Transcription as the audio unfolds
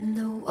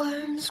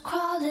worms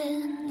crawl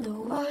in, the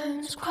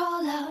worms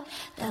crawl out.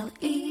 They'll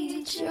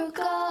eat your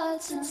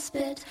guts and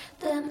spit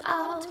them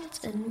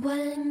out. And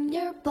when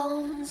your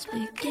bones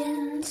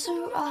begin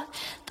to rot,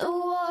 the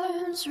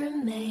worms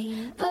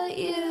remain, but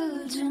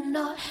you do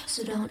not.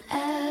 So don't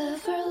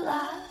ever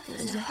laugh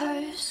as a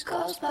hearse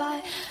goes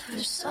by, for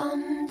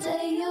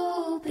someday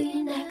you'll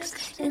be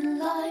next in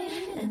line.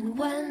 And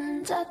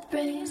when death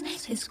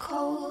brings his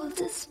cold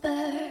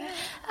despair,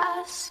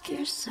 ask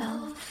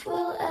yourself,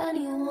 will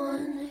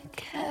anyone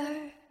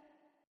care?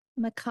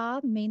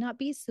 Macabre may not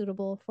be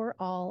suitable for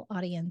all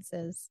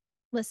audiences.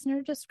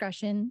 Listener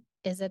discretion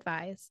is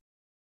advised.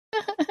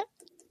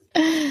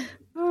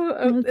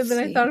 And then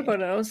I thought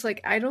about it. I was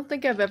like, I don't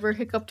think I've ever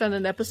hiccuped on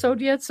an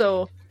episode yet,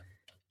 so...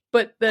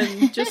 But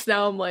then just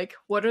now I'm like,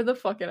 what are the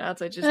fucking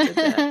odds I just did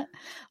that?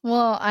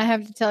 Well, I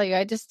have to tell you,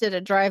 I just did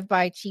a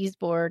drive-by cheese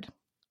board,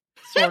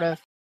 sort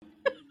of.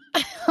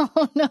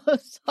 Oh, no,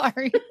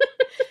 sorry.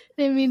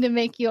 Didn't mean to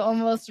make you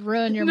almost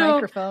ruin your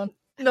microphone.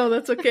 No,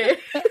 that's okay.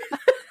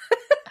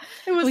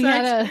 We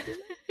had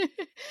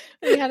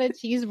a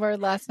cheese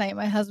board last night.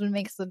 My husband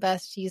makes the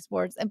best cheese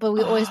boards, but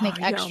we always make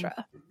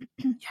extra.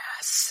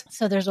 Yes.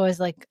 So there's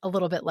always like a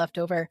little bit left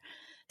over.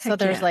 So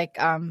there's like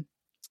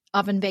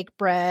oven baked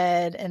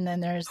bread, and then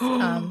there's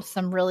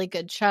some really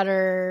good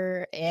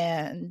cheddar,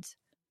 and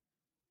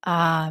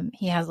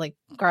he has like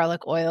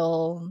garlic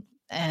oil,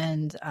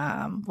 and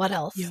what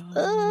else?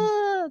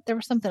 There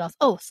was something else.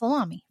 Oh,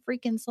 salami,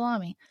 freaking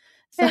salami.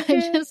 So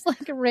I just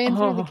like ran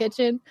through the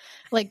kitchen,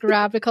 like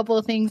grabbed a couple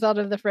of things out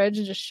of the fridge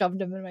and just shoved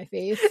them in my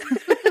face.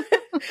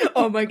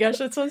 Oh my gosh,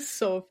 that sounds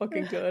so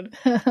fucking good.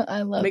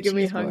 I love making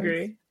me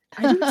hungry.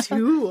 I do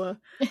too.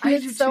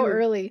 It's so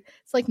early.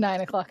 It's like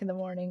 9:00 in the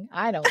morning.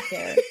 I don't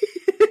care.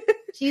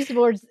 Cheese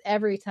boards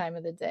every time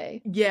of the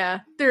day. Yeah,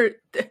 there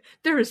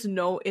is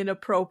no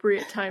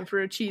inappropriate time for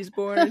a cheese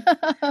board.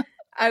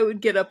 I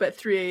would get up at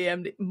 3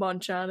 a.m. to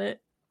munch on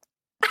it.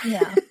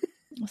 Yeah,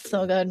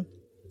 so good.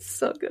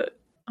 So good.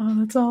 Oh,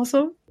 that's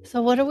awesome.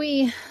 So what do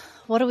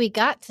we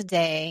got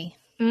today?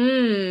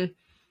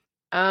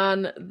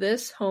 On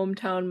this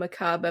Hometown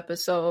Macabre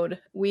episode,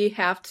 we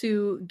have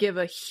to give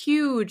a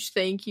huge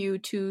thank you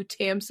to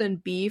Tamsin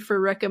B for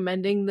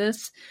recommending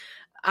this.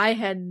 I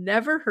had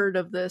never heard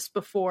of this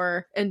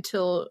before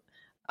until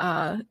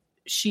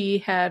she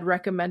had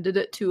recommended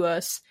it to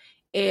us.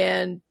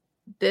 And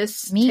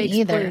this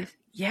takes place.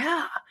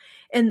 Yeah.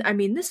 And I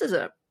mean, this is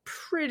a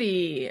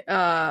pretty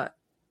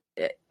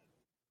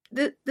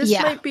this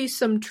might be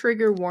some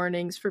trigger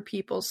warnings for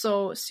people,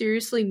 so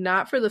seriously,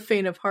 not for the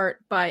faint of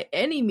heart by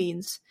any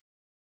means,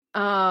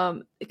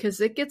 because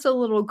it gets a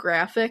little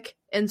graphic,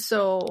 and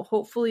so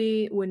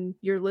hopefully when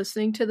you're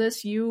listening to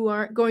this, you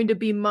aren't going to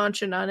be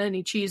munching on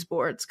any cheese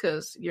boards,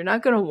 because you're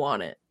not going to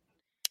want it.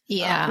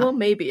 Yeah. Well,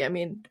 maybe, I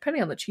mean,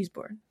 depending on the cheese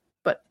board,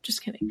 but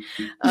just kidding.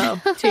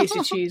 Tasty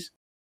cheese.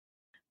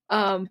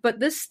 But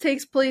this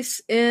takes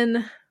place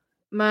in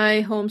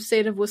my home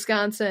state of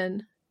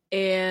Wisconsin,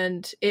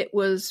 and it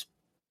was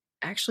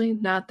actually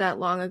not that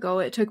long ago.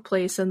 It took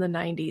place in the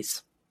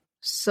 90s.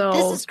 So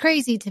this is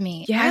crazy to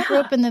me. Yeah. I grew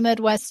up in the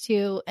Midwest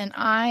too, and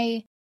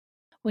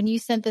when you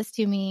sent this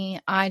to me,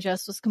 I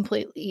just was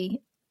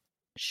completely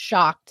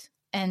shocked.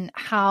 And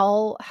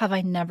how have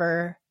I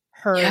never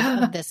heard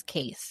of this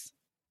case?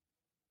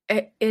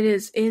 It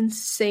is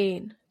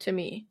insane to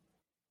me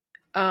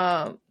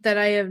that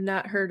I have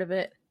not heard of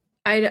it.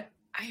 I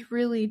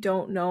really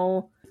don't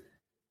know.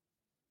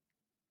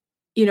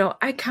 You know,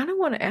 I kind of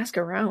want to ask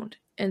around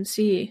and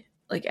see,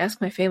 like, ask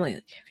my family,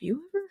 like, have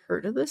you ever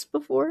heard of this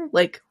before?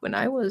 Like, when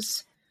I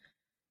was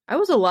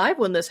alive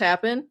when this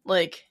happened.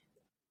 Like,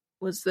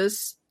 was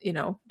this, you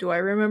know, do I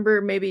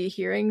remember maybe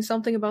hearing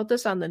something about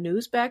this on the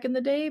news back in the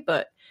day?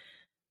 But,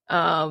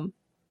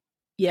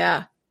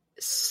 yeah.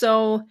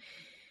 So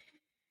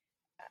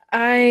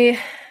I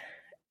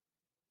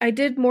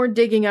did more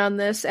digging on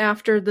this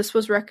after this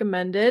was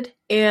recommended,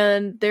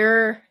 and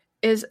there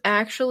is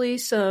actually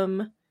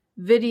some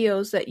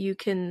videos that you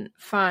can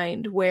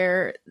find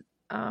where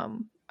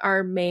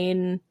our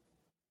main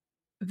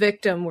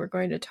victim we're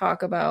going to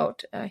talk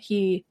about,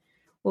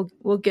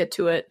 we'll get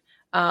to it,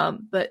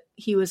 but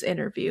he was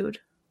interviewed,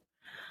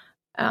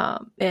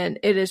 and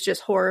it is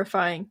just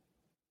horrifying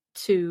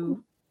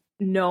to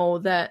know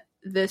that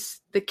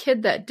the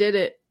kid that did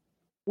it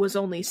was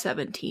only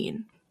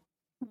 17.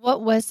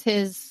 What was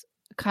his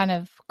kind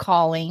of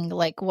calling?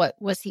 Like, what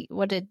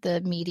did the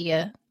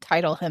media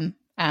title him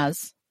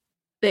as?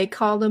 They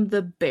called him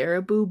the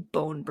Baraboo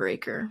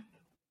Bonebreaker.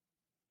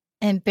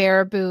 And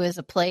Baraboo is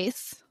a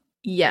place?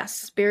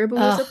 Yes,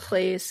 Baraboo is a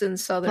place in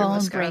southern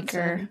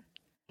Wisconsin.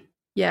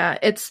 Yeah,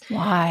 it's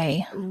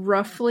why?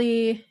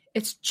 Roughly,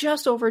 it's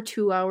just over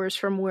 2 hours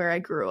from where I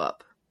grew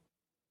up.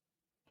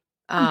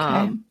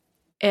 Okay.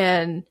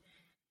 And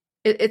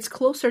it's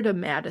closer to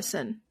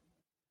Madison.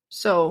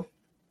 So,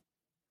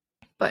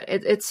 but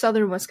it's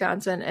southern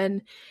Wisconsin,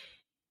 and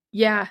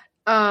yeah,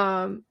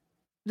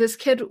 this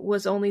kid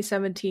was only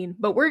 17,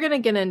 but we're going to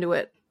get into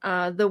it.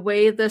 The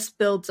way this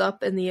builds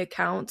up in the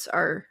accounts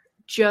are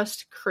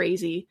just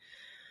crazy.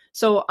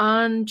 So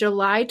on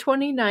July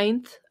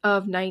 29th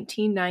of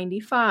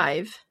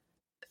 1995,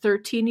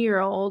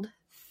 13-year-old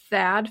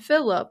Thad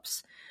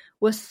Phillips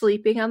was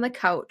sleeping on the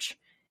couch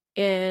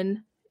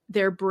in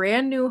their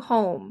brand new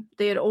home.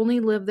 They had only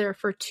lived there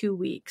for 2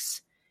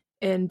 weeks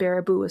in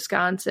Baraboo,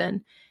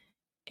 Wisconsin.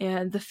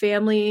 And the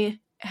family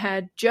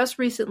had just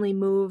recently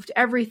moved.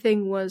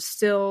 Everything was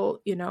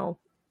still,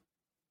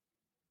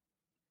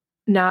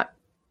 not,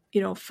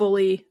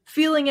 fully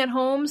feeling at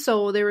home.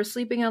 So they were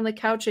sleeping on the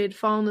couch. They had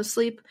fallen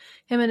asleep,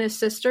 him and his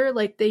sister,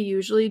 like they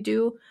usually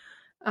do,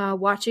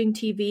 watching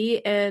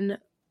TV. And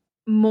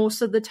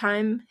most of the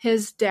time,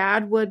 his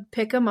dad would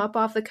pick him up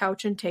off the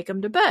couch and take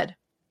him to bed.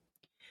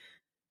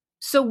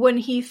 So when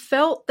he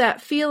felt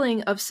that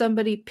feeling of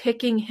somebody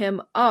picking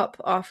him up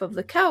off of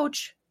the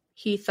couch,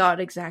 he thought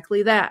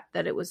exactly that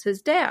it was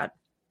his dad.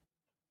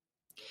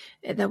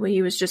 And that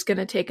he was just going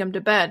to take him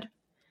to bed.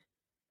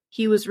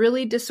 He was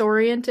really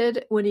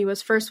disoriented when he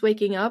was first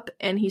waking up,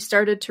 and he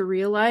started to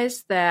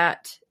realize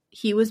that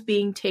he was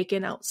being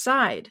taken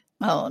outside.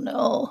 Oh,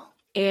 no.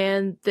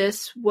 And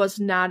this was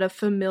not a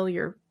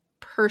familiar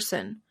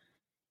person.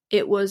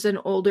 It was an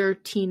older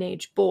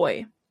teenage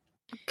boy.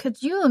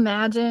 Could you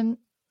imagine?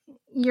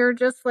 You're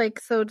just like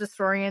so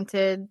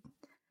disoriented,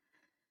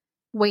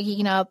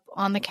 waking up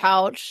on the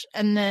couch,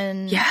 and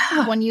then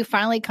when you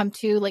finally come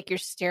to, like, you're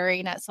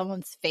staring at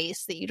someone's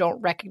face that you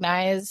don't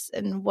recognize,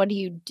 and what do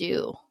you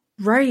do?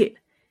 Right.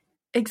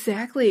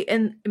 Exactly.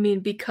 And I mean,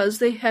 because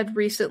they had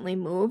recently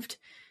moved,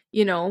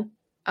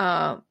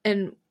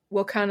 and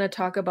we'll kind of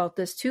talk about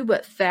this too,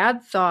 but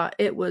Thad thought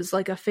it was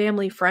like a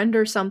family friend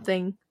or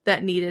something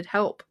that needed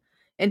help.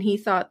 And he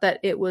thought that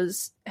it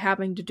was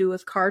having to do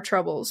with car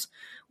troubles,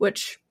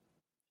 which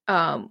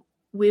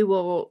we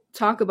will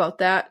talk about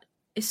that.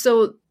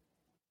 So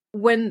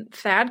when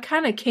Thad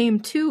kind of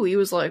came to, he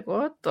was like,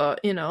 what the,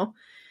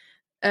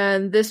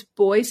 and this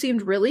boy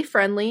seemed really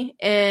friendly,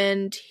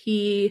 and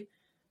he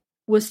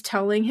was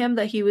telling him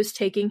that he was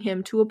taking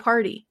him to a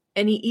party.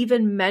 And he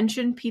even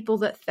mentioned people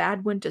that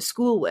Thad went to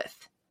school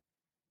with.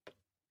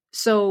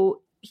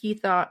 So he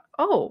thought,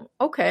 oh,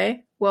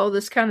 okay, well,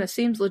 this kind of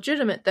seems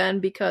legitimate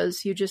then,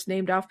 because you just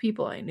named off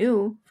people I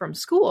knew from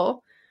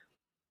school.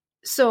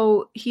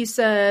 So he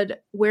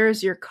said,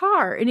 where's your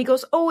car? And he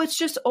goes, oh, it's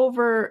just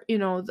over,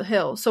 the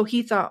hill. So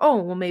he thought,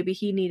 oh, well, maybe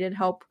he needed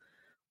help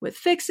with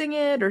fixing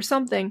it or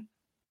something.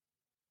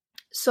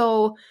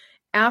 So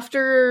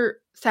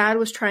after Thad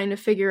was trying to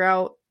figure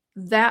out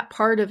that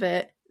part of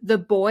it, the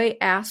boy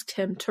asked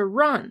him to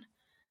run.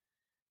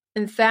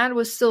 And Thad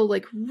was still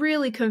like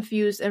really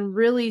confused and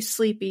really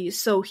sleepy.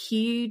 So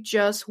he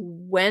just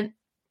went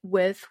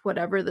with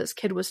whatever this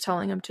kid was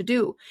telling him to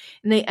do.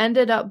 And they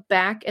ended up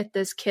back at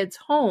this kid's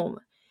home.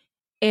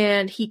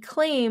 And he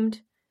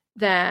claimed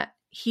that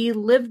he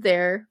lived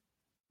there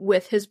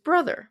with his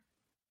brother.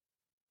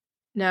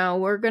 Now,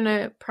 we're going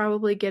to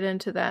probably get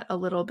into that a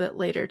little bit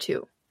later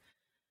too.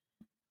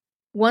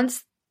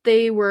 Once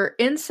they were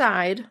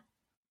inside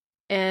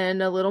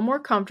and a little more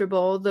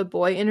comfortable, the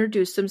boy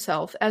introduced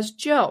himself as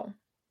Joe,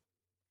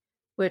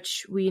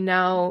 which we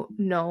now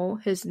know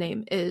his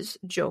name is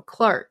Joe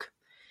Clark.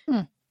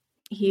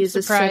 He's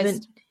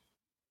surprised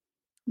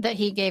that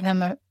he gave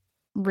him a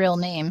real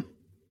name.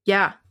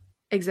 Yeah,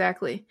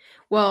 exactly.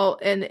 Well,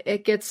 and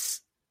it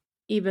gets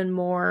even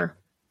more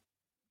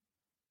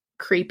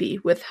creepy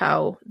with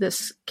how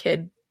this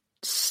kid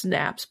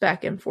snaps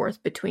back and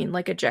forth between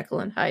like a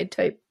Jekyll and Hyde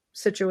type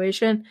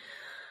situation.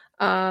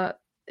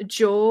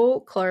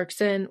 Joel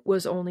Clarkson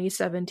was only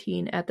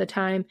 17 at the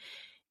time,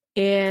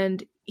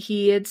 and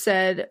he had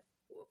said,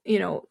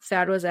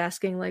 Thad was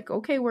asking like,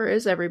 okay, where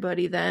is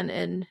everybody then?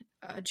 And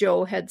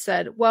Joe had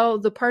said, well,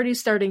 the party's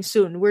starting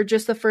soon. We're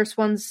just the first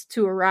ones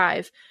to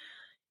arrive.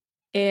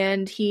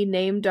 And he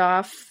named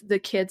off the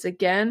kids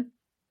again,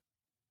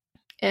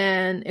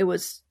 and it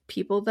was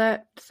people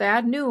that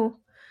Thad knew.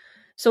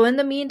 So in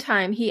the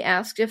meantime, he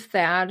asked if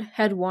Thad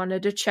had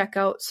wanted to check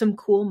out some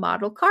cool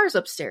model cars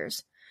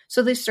upstairs.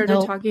 So they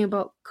started talking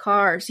about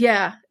cars.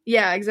 Yeah,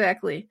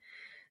 exactly.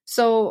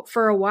 So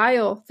for a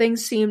while,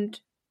 things seemed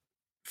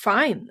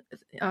fine.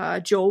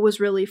 Joel was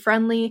really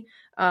friendly.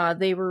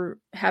 They were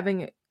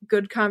having a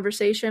good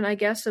conversation, I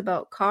guess,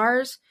 about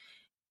cars.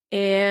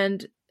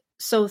 And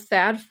so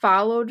Thad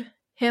followed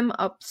him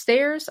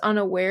upstairs,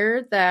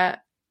 unaware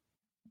that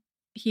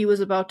he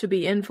was about to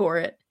be in for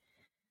it.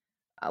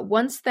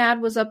 Once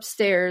Thad was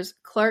upstairs,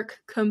 Clark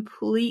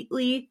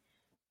completely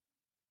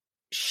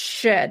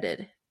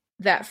shedded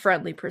that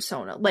friendly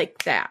persona,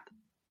 like that.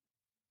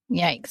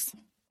 Yikes.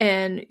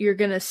 And you're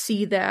going to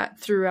see that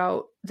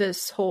throughout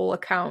this whole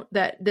account,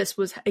 that this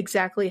was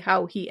exactly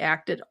how he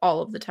acted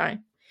all of the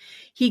time.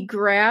 He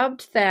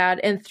grabbed Thad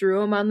and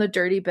threw him on the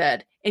dirty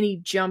bed, and he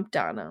jumped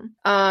on him.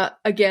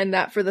 Again,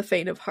 not for the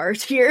faint of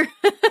heart here.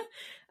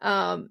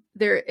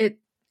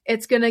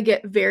 It's going to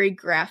get very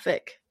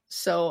graphic.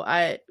 So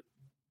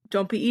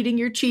don't be eating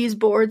your cheese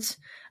boards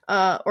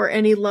or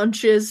any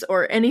lunches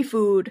or any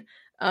food.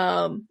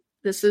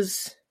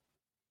 This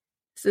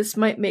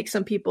might make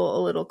some people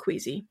a little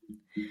queasy.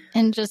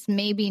 And just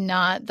maybe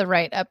not the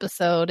right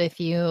episode if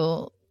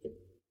you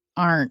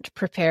aren't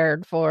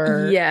prepared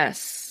for.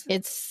 Yes.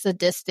 It's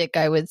sadistic,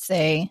 I would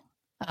say.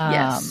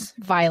 Yes.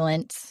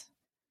 Violent.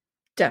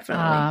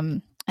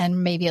 Definitely.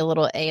 And maybe a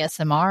little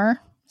ASMR.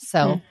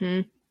 So.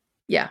 Mm-hmm.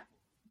 Yeah.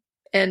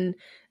 And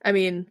I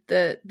mean,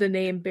 the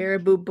name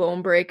Baraboo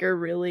Bonebreaker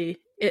really,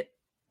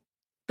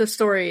 the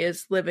story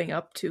is living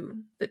up to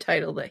the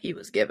title that he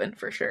was given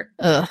for sure.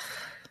 Ugh.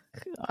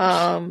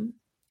 Gosh.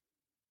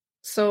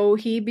 So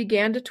he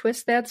began to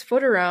twist Thad's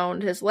foot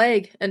around his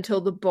leg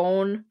until the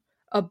bone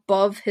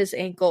above his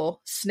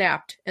ankle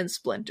snapped and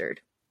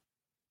splintered.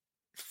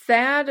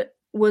 Thad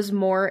was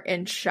more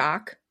in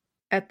shock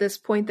at this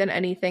point than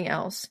anything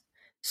else.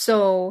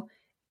 So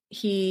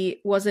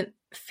he wasn't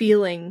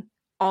feeling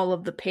all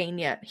of the pain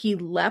yet. He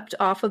leapt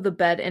off of the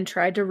bed and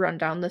tried to run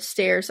down the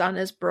stairs on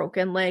his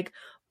broken leg,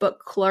 but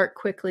Clark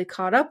quickly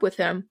caught up with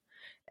him.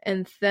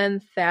 And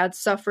then Thad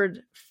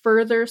suffered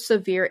further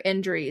severe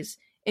injuries,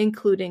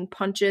 including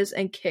punches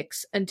and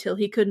kicks, until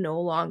he could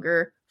no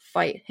longer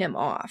fight him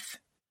off.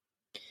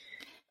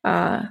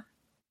 How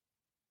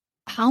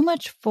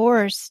much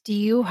force do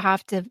you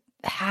have to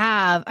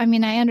have? I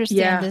mean, I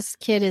understand this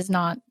kid is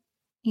not,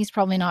 he's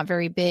probably not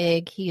very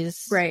big.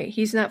 He's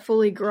not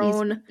fully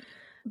grown.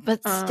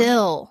 But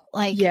still,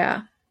 like,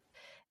 yeah.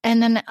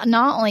 And then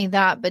not only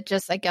that, but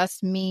just, I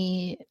guess,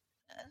 me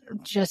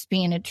just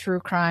being a true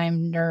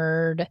crime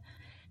nerd,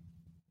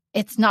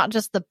 it's not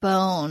just the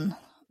bone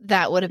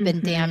that would have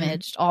been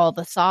damaged, all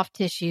the soft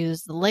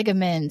tissues, the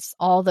ligaments,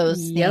 all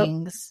those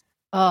things.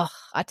 Oh,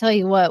 I tell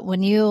you what,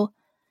 when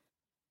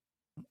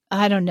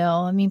I don't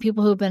know. I mean,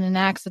 people who've been in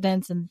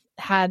accidents and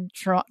had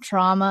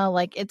trauma,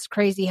 like, it's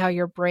crazy how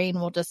your brain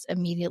will just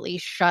immediately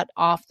shut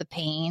off the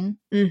pain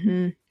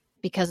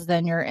because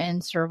then you're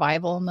in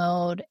survival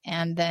mode.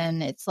 And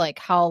then it's like,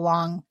 how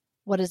long,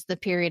 what is the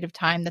period of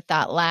time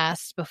that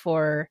lasts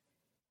before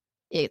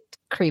it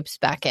creeps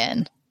back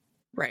in?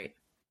 Right.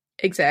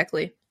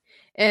 Exactly.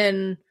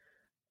 And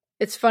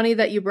it's funny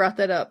that you brought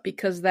that up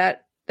because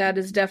that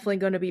is definitely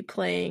going to be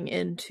playing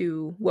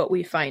into what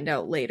we find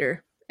out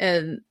later.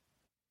 And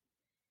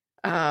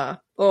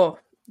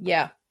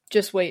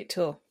just wait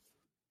till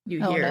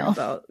you hear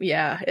about.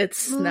 Yeah,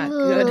 it's not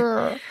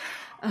good.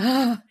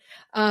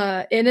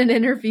 In an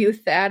interview,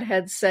 Thad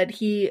had said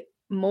he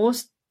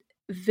most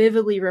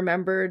vividly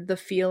remembered the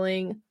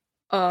feeling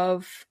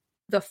of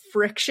the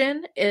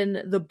friction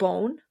in the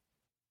bone,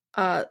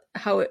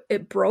 how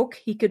it broke.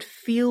 He could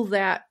feel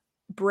that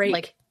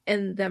break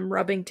and them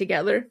rubbing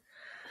together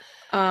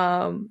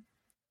in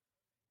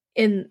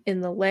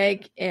the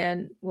leg.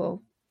 And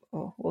we'll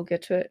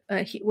get to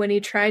it. When he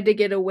tried to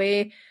get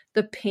away,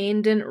 the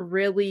pain didn't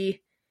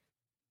really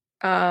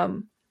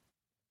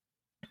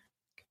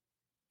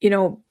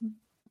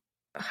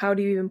how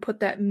do you even put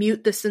that?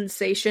 Mute the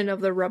sensation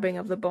of the rubbing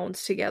of the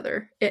bones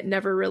together. It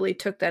never really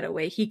took that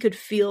away. He could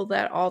feel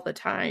that all the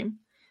time.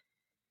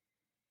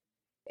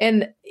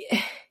 And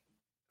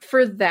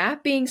for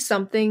that being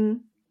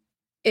something,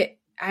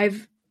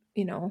 I've,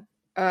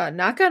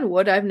 knock on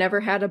wood, I've never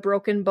had a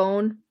broken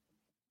bone.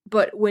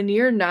 But when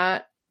you're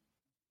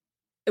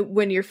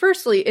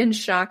firstly in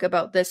shock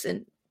about this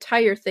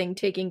entire thing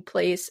taking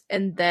place,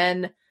 and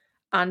then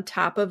on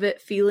top of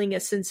it, feeling a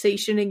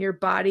sensation in your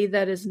body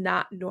that is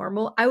not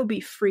normal, I would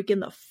be freaking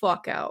the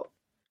fuck out.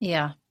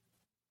 Yeah.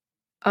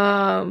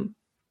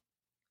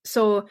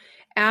 So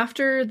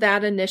after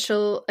that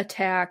initial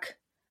attack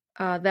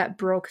that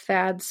broke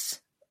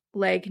Thad's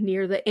leg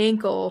near the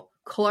ankle,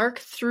 Clark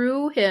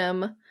threw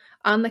him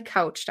on the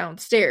couch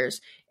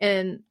downstairs,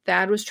 and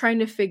Thad was trying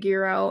to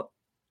figure out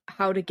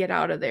how to get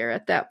out of there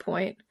at that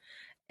point.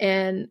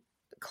 And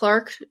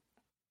Clark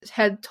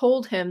had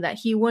told him that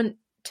he wouldn't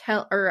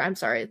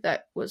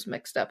that was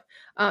mixed up.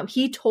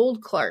 He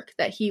told Clark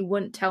that he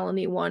wouldn't tell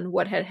anyone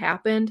what had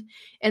happened,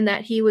 and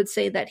that he would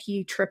say that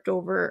he tripped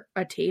over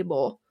a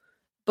table.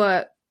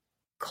 But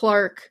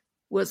Clark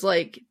was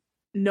like,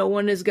 no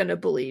one is going to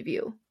believe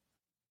you.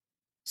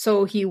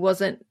 So he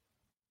wasn't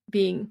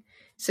being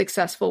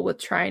successful with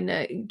trying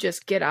to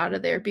just get out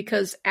of there,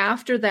 because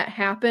after that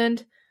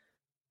happened,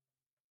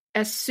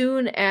 as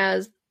soon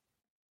as,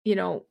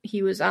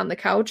 he was on the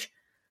couch,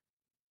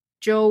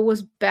 Joe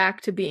was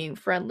back to being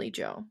friendly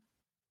Joe.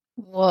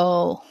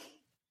 Whoa.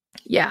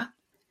 Yeah.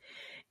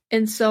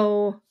 And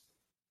so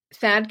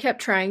Thad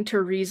kept trying to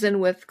reason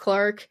with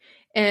Clark,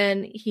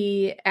 and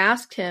he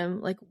asked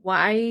him, like,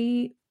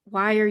 why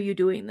are you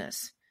doing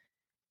this?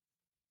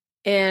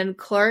 And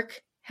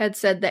Clark had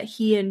said that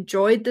he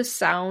enjoyed the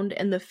sound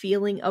and the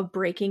feeling of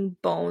breaking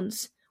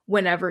bones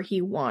whenever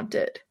he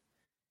wanted.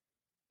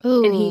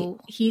 Ooh. And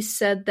he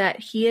said that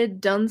he had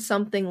done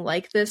something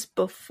like this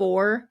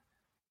before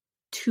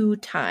 2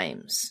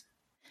 times.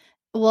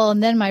 Well,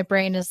 and then my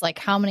brain is like,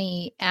 how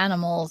many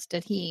animals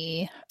did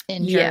he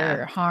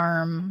injure,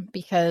 harm?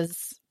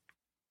 Because,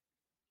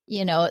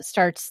 it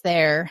starts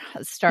there.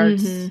 It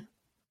starts. Mm-hmm.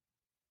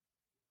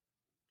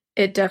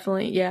 It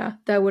definitely,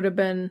 that would have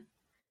been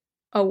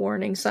a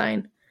warning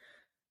sign.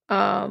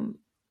 And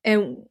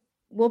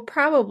we'll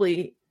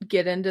probably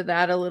get into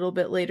that a little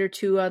bit later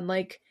too, on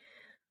like,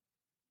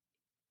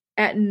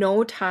 at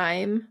no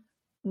time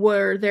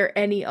were there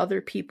any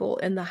other people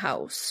in the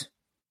house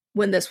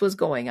when this was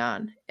going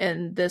on.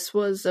 And this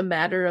was a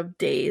matter of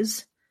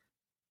days.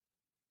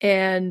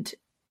 And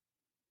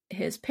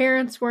his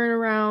parents weren't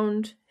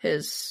around.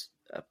 His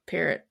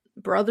parent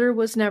brother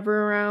was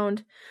never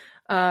around.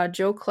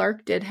 Joe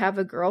Clark did have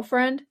a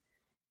girlfriend,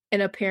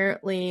 and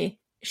apparently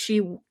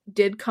she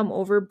did come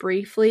over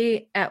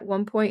briefly at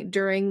one point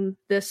during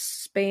this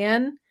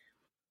span,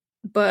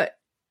 but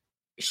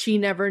she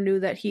never knew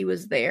that he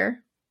was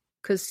there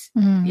because,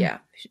 yeah,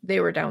 they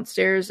were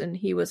downstairs and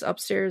he was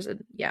upstairs,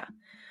 and yeah.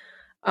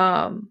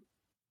 But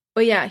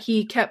yeah,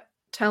 he kept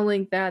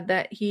telling Thad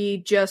that he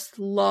just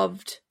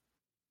loved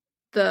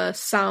the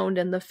sound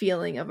and the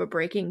feeling of a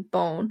breaking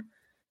bone.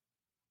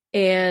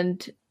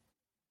 And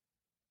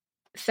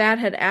Thad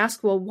had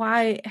asked, well,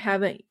 why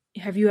have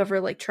you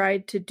ever like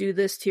tried to do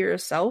this to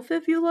yourself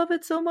if you love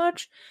it so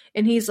much?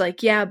 And he's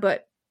like, yeah,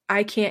 but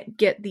I can't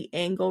get the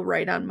angle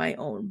right on my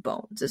own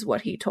bones, is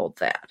what he told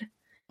Thad.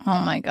 Oh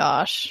my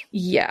gosh.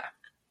 Yeah.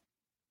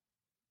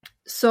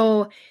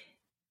 So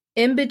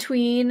in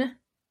between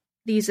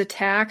these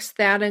attacks,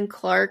 Thad and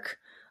Clark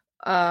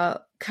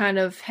kind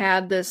of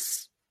had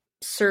this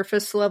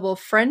surface level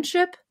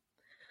friendship.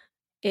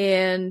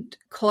 And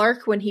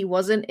Clark, when he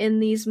wasn't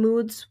in these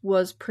moods,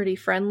 was pretty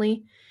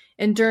friendly.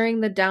 And during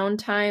the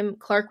downtime,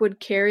 Clark would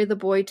carry the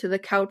boy to the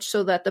couch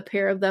so that the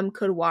pair of them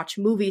could watch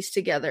movies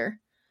together.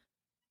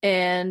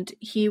 And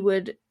he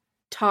would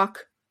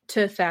talk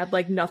to Thad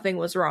like nothing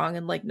was wrong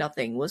and like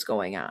nothing was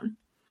going on.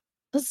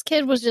 This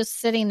kid was just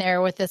sitting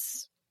there with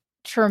this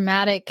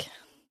traumatic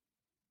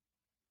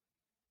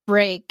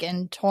break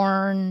and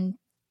torn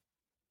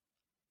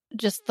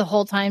just the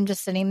whole time,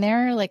 just sitting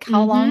there. Like,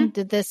 how long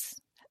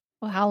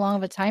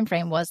of a time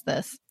frame was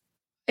this?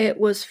 It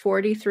was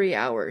 43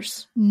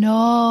 hours.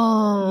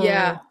 No.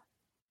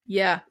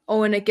 Yeah.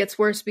 Oh, and it gets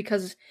worse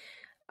because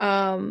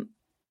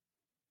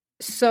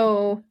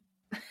so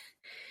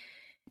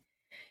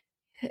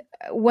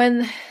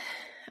when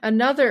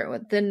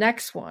the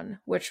next one,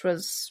 which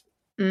was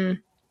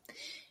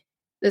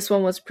this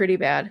one was pretty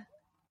bad.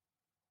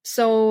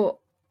 So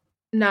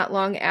not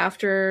long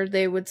after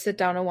they would sit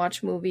down and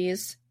watch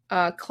movies,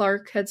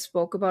 Clark had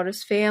spoke about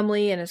his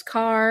family and his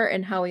car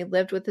and how he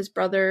lived with his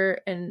brother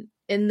and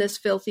in this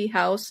filthy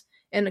house.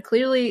 And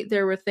clearly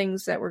there were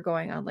things that were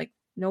going on. Like,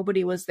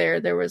 nobody was there.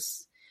 There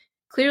was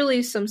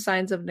clearly some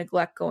signs of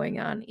neglect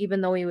going on.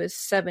 Even though he was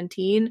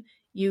 17,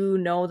 you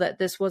know that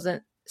this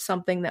wasn't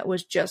something that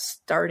was just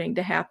starting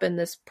to happen.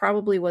 This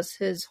probably was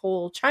his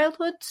whole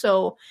childhood.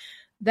 So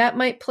that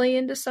might play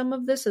into some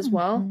of this as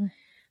well.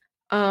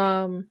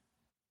 And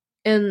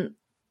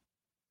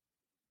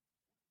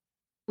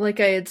like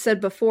I had said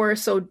before,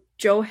 so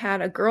Joe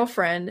had a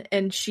girlfriend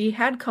and she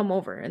had come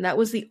over, and that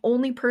was the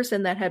only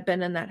person that had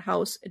been in that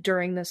house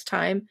during this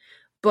time,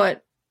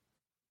 but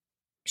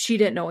she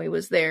didn't know he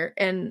was there.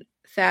 And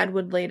Thad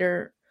would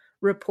later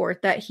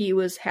report that he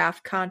was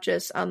half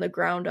conscious on the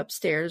ground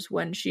upstairs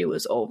when she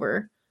was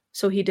over,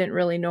 so he didn't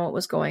really know what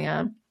was going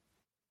on.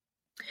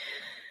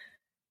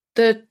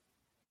 The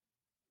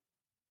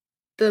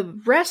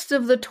rest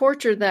of the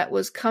torture that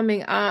was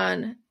coming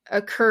on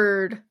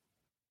occurred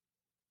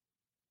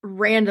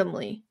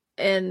randomly,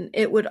 and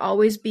it would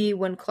always be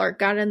when Clark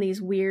got in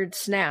these weird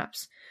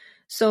snaps.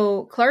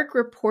 So Clark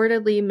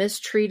reportedly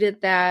mistreated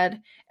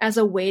Thad as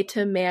a way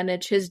to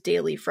manage his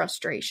daily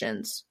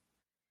frustrations.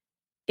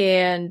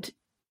 And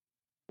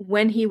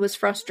when he was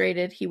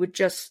frustrated, he would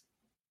just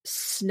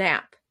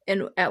snap.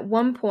 And at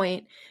one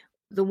point,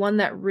 the one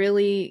that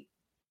really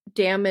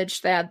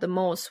damaged Thad the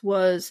most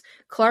was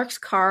Clark's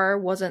car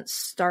wasn't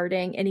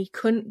starting and he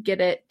couldn't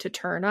get it to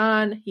turn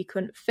on. He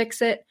couldn't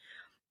fix it.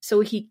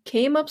 So he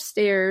came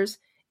upstairs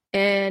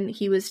and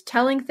he was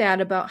telling Thad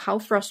about how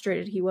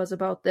frustrated he was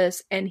about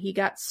this. And he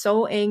got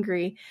so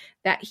angry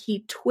that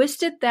he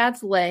twisted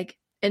Thad's leg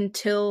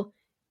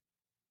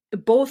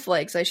both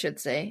legs, I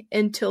should say,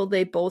 until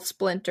they both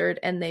splintered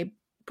and they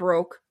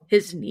broke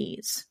his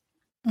knees.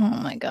 Oh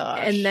my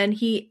gosh. And then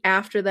he,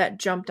 after that,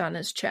 jumped on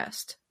his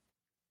chest.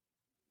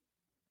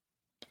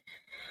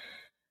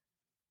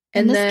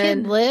 And this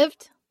kid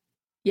lived?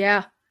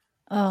 Yeah.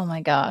 Oh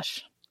my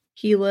gosh.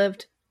 He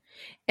lived.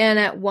 And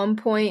at one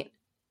point,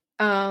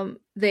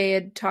 they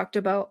had talked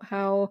about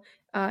how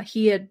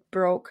he had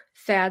broke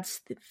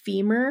Thad's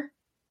femur.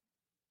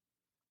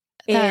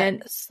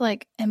 And it's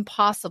like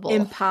impossible.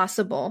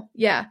 Impossible.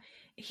 Yeah.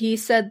 He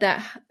said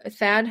that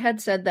Thad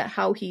had said that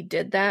how he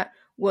did that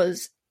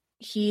was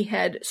he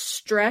had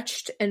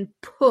stretched and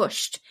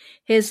pushed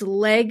his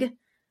leg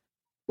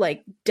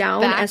like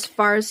down back, as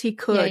far as he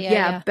could.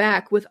 Yeah,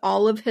 back with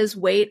all of his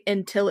weight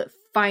until it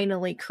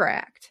finally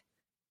cracked.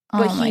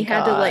 But he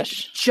had to like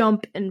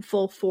jump in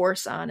full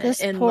force on it.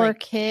 This and poor like,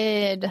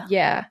 kid.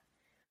 Yeah.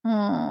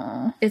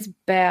 Aww. It's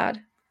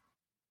bad.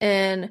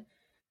 And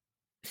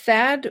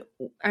Thad,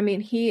 I mean,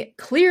 he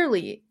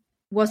clearly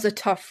was a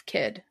tough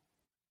kid.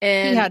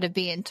 And he had to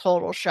be in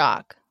total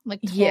shock.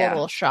 Like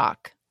total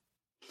shock.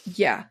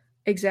 Yeah.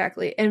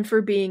 exactly. And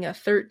for being a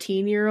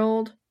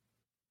 13-year-old,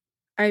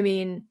 I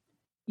mean,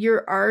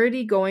 you're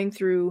already going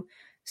through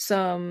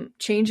some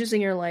changes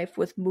in your life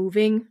with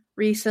moving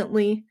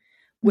recently,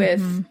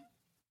 with,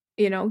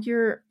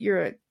 you're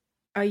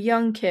a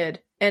young kid,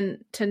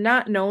 and to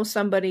not know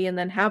somebody and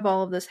then have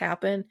all of this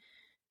happen,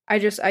 I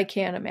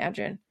can't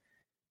imagine.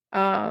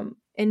 And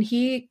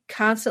he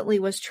constantly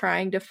was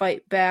trying to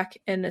fight back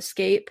and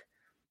escape,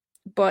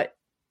 but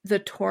the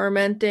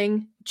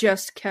tormenting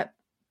just kept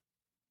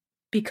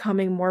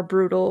becoming more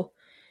brutal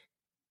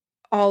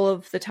all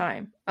of the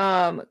time.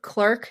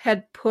 Clark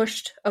had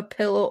pushed a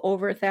pillow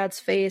over Thad's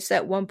face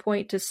at one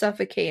point to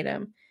suffocate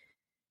him.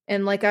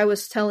 And like I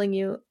was telling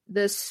you,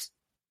 this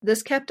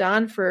kept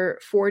on for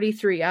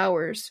 43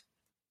 hours.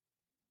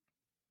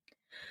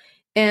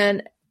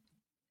 And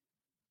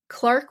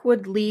Clark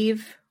would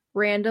leave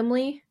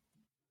randomly,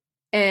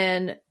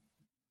 and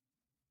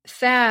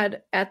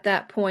Thad at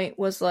that point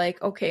was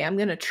like, okay, I'm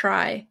going to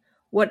try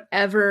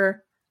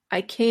whatever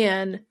I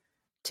can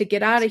to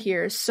get out of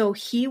here. So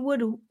he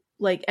would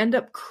like end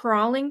up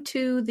crawling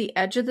to the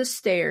edge of the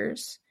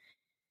stairs,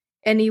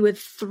 and he would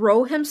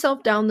throw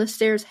himself down the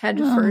stairs head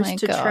first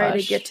to try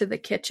to get to the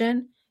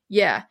kitchen.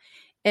 Yeah.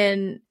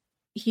 And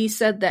he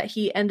said that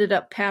he ended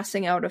up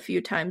passing out a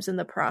few times in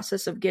the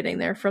process of getting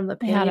there from the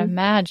pain. I gotta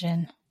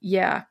imagine.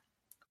 Yeah.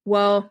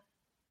 Well,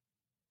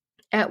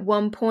 at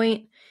one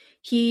point,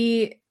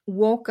 he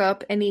woke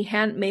up and he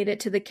hadn't made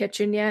it to the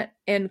kitchen yet,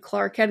 and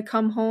Clark had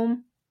come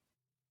home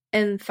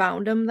and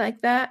found him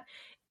like that,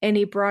 and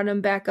he brought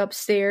him back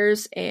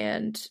upstairs,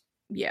 and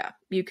yeah,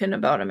 you can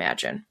about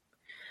imagine.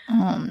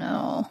 Oh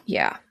no.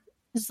 Yeah.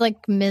 It's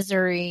like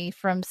Misery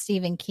from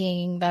Stephen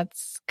King.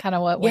 That's kind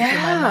of what went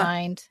through my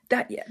mind.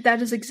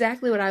 That is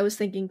exactly what I was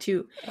thinking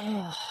too.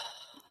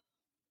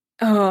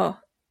 Oh.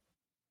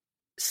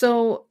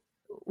 So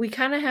we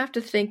kind of have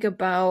to think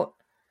about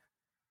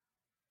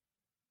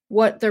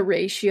what the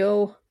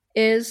ratio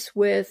is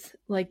with,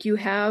 like, you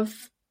have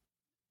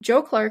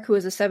Joe Clark, who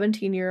is a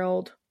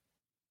 17-year-old,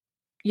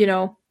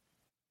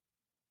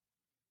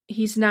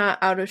 he's not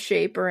out of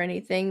shape or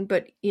anything,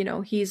 but,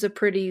 he's a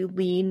pretty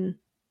lean,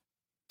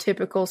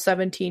 typical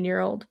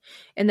 17-year-old.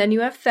 And then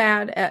you have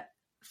Thad at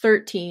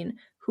 13,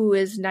 who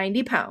is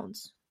 90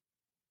 pounds.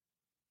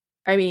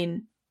 I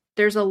mean,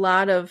 there's a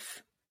lot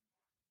of...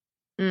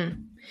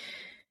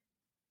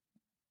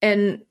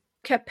 And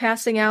kept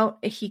passing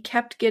out. He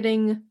kept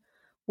getting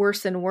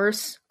worse and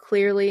worse,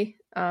 clearly,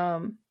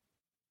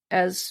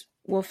 as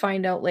we'll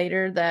find out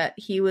later, that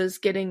he was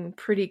getting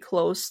pretty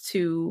close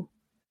to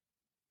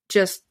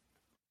just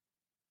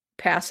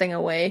passing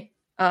away.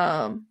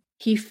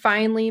 He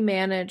finally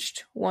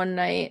managed one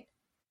night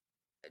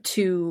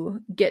to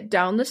get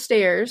down the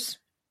stairs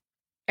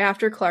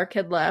after Clark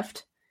had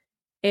left,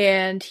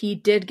 and he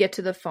did get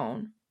to the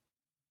phone.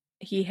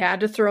 He had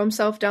to throw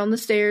himself down the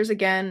stairs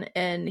again,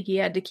 and he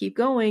had to keep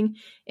going,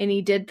 and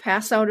he did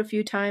pass out a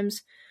few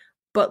times,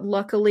 but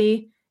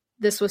luckily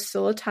this was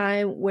still a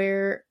time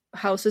where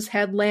houses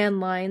had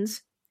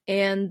landlines,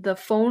 and the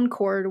phone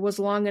cord was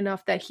long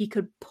enough that he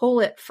could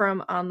pull it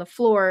from on the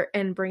floor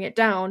and bring it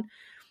down.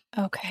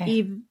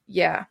 Okay.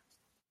 Yeah.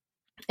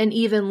 And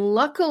even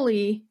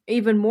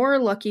more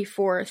lucky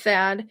for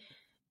Thad,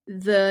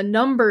 the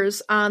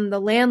numbers on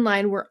the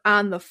landline were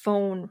on the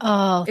phone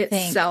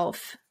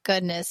itself.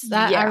 Goodness.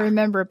 I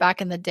remember back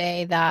in the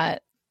day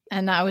that,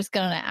 and I was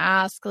going to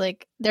ask,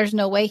 like, there's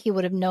no way he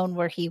would have known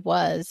where he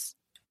was.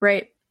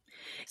 Right.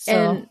 So.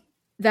 And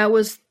that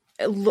was,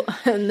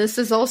 and this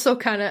is also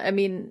kind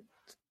of,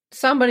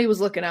 somebody was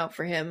looking out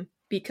for him,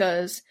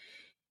 because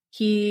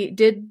he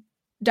did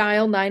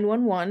dial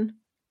 911,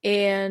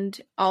 and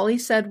all he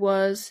said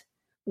was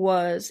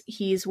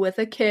he's with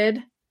a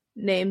kid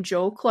named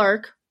Joe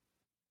Clark,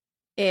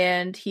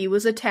 and he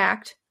was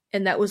attacked.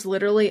 And that was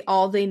literally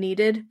all they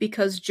needed,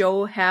 because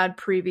Joe had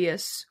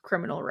previous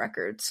criminal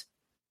records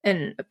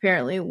and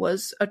apparently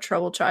was a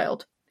troubled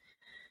child.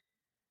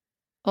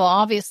 Well,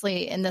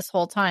 obviously, in this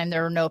whole time,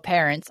 there were no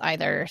parents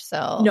either,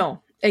 so...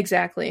 No,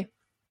 exactly.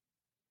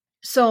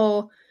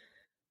 So,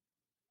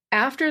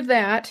 after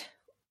that,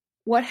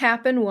 what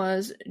happened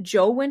was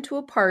Joe went to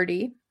a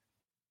party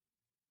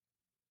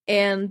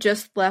and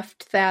just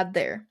left Thad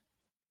there.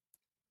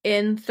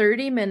 In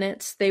 30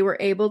 minutes, they were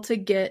able to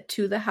get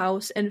to the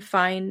house and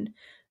find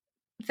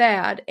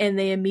Thad, and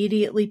they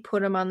immediately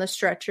put him on the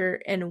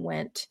stretcher and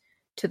went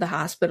to the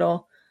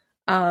hospital.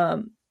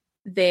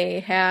 They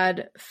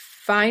had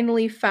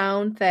finally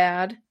found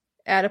Thad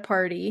at a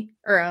party,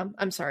 or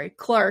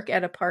Clark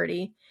at a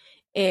party,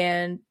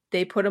 and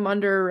they put him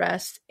under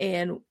arrest.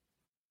 And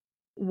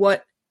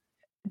what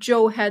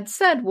Joe had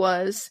said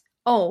was,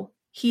 "Oh,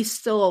 he's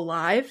still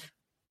alive?"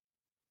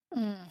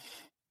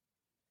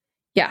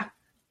 Yeah.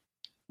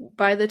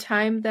 By the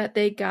time that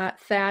they got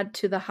Thad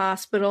to the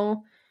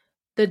hospital,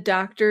 the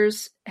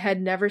doctors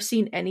had never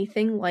seen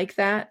anything like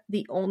that.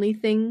 The only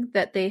thing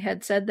that they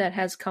had said that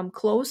has come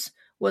close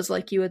was,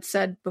 like you had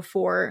said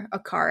before, a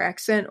car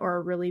accident or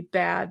a really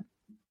bad,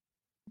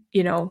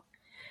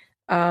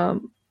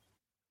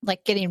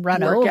 like getting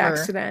run work over.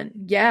 accident.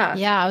 Yeah.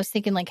 Yeah, I was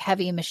thinking like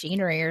heavy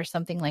machinery or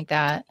something like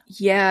that.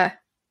 Yeah.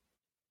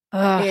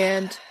 Ugh.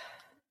 And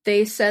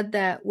they said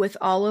that with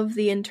all of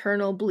the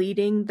internal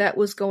bleeding that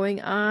was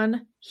going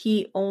on,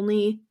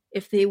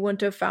 if they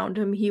wouldn't have found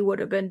him, he would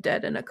have been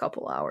dead in a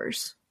couple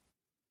hours.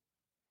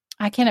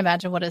 I can't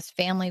imagine what his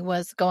family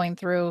was going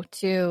through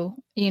too,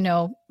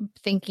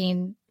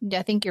 thinking,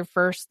 I think your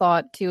first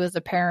thought too as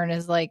a parent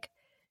is like,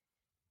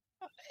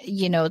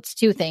 it's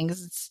two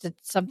things. Did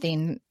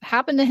something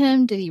happen to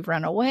him? Did he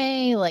run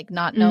away? Like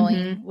not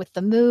knowing with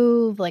the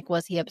move, like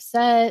was he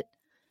upset?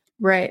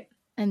 Right.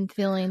 And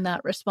feeling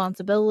that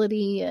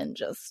responsibility and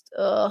just,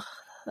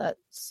 that's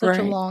such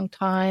a long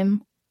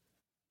time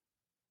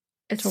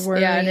to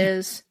worry. Yeah, it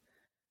is.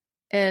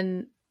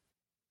 And,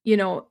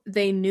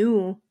 they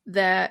knew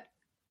that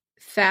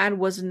Thad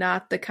was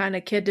not the kind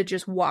of kid to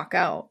just walk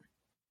out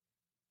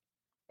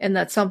and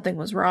that something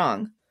was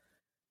wrong.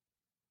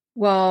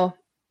 Well,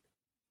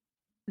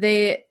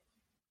 they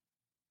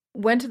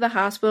went to the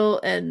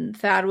hospital and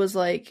Thad was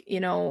like,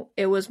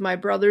 it was my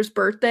brother's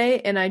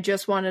birthday and I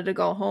just wanted to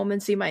go home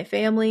and see my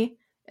family.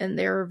 And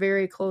they were a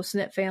very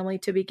close-knit family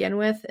to begin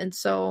with. And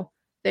so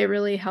they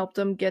really helped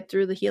him get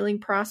through the healing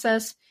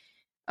process.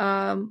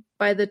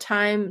 By the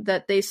time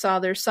that they saw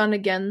their son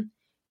again,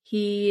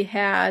 he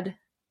had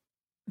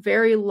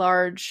very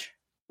large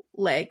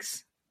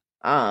legs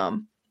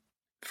from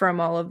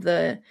all of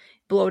the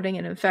bloating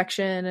and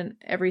infection and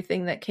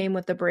everything that came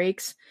with the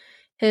breaks.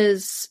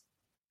 His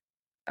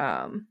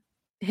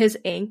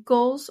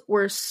ankles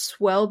were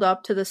swelled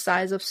up to the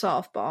size of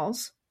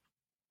softballs.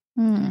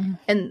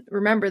 And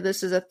remember,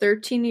 this is a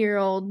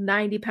 13-year-old,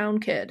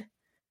 90-pound kid.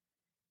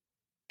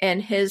 And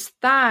his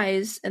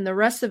thighs and the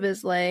rest of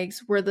his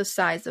legs were the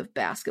size of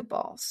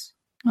basketballs.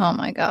 Oh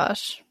my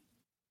gosh.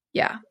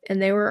 Yeah.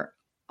 And they were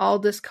all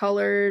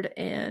discolored.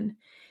 And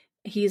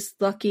he's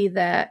lucky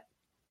that,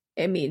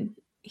 he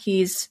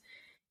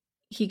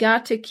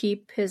got to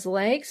keep his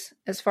legs,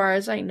 as far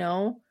as I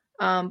know.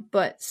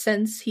 But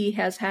since he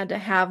has had to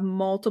have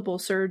multiple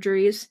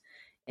surgeries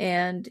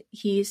and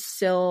he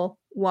still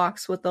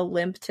walks with a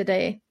limp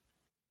today.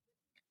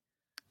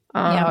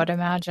 Yeah, I would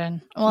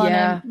imagine. Well,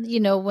 yeah.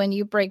 And when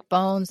you break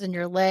bones in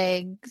your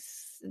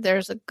legs,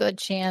 there's a good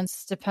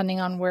chance, depending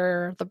on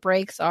where the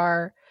breaks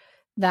are,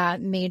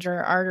 that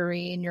major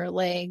artery in your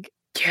leg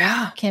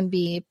can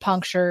be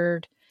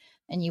punctured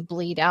and you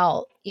bleed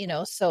out,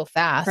 so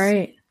fast.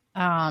 Right.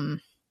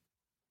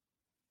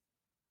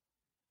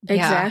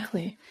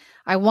 Exactly.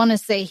 I want to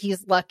say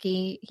he's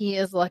lucky. He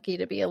is lucky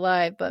to be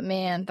alive, but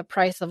man, the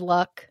price of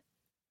luck.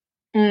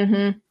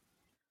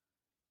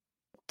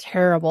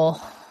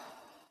 Terrible.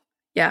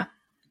 Yeah.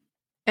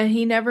 And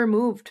he never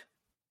moved.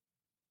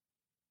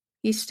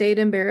 He stayed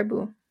in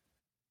Baraboo.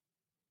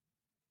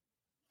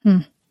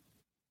 And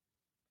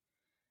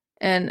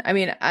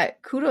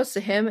kudos to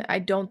him. I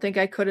don't think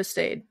I could have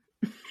stayed.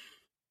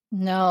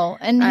 No.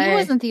 And he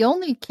wasn't the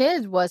only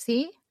kid, was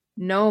he?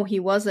 No, he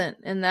wasn't.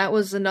 And that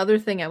was another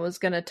thing I was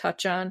going to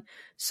touch on.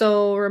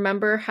 So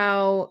remember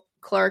how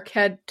Clark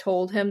had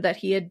told him that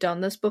he had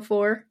done this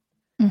before?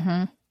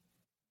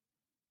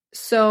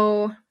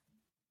 So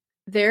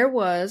there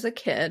was a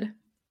kid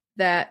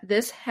that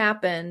this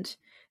happened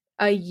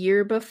a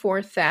year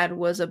before Thad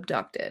was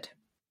abducted.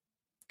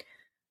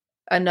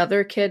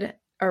 Another kid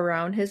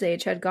around his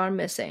age had gone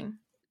missing.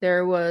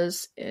 There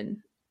was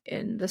in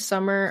the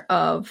summer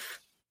of,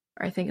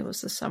 I think it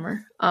was the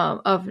summer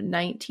of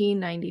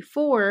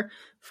 1994,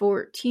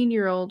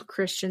 14-year-old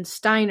Christian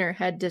Steiner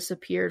had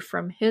disappeared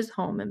from his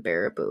home in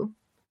Baraboo.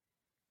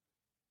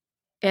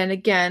 And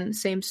again,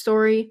 same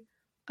story.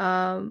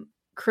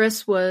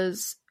 Chris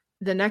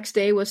the next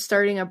day was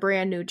starting a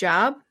brand new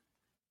job.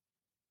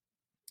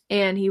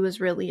 And he was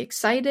really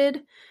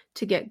excited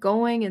to get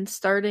going and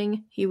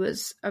starting. He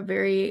was a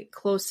very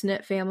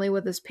close-knit family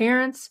with his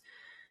parents.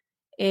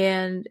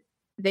 And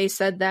they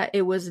said that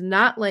it was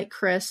not like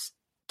Chris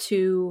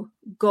to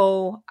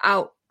go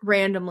out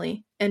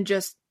randomly and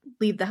just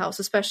leave the house,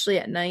 especially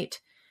at night.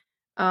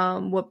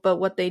 But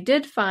what they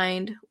did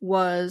find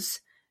was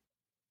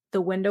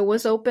the window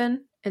was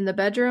open in the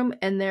bedroom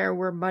and there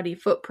were muddy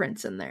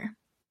footprints in there.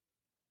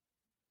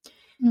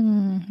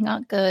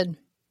 Not good.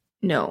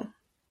 No.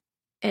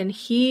 And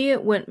he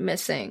went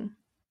missing.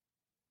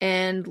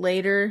 And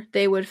later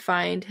they would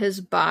find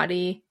his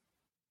body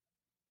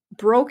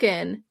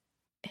broken,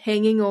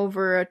 hanging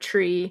over a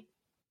tree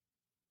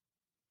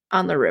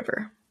on the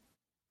river.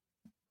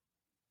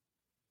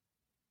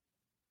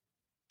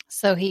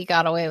 So he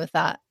got away with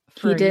that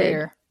for a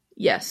year.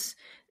 Yes.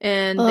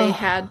 And they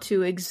had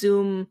to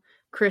exhume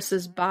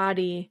Chris's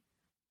body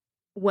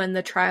when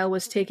the trial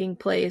was taking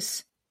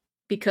place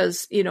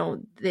because,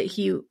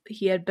 that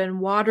he had been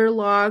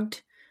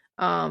waterlogged.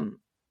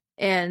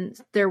 And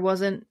there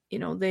wasn't,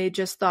 they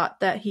just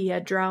thought that he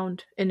had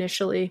drowned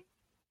initially.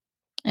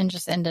 And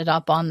just ended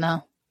up on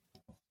the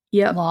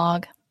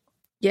log.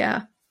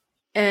 Yeah.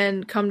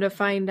 And come to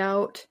find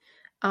out,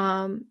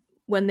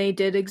 when they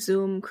did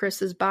exhume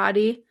Chris's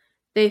body,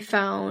 they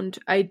found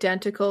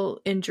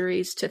identical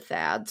injuries to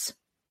Thad's.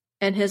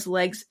 and his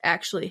legs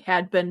actually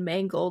had been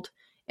mangled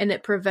and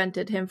it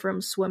prevented him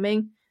from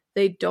swimming.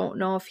 They don't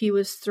know if he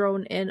was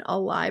thrown in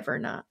alive or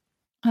not.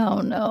 Oh,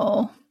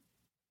 no.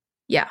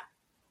 Yeah.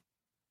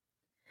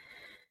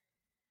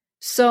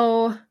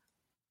 So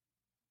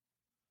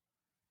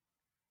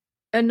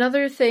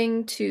another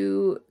thing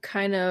to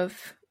kind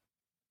of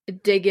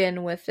dig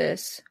in with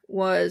this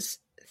was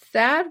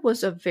Thad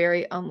was a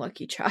very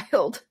unlucky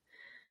child.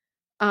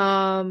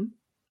 When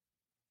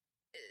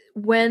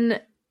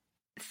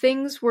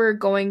things were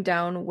going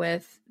down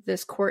with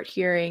this court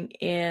hearing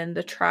and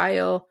the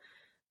trial,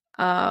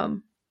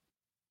 Thad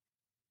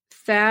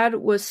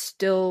was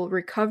still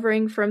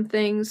recovering from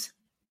things.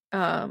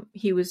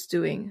 He was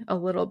doing a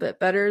little bit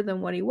better than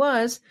what he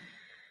was.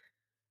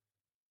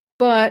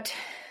 But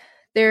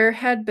there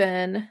had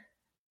been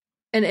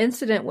an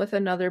incident with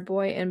another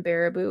boy in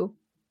Baraboo,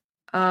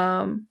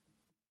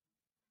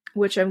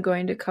 which I'm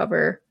going to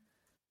cover.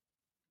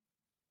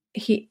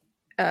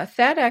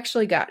 Thad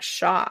actually got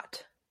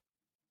shot.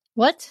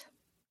 What?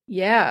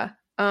 Yeah,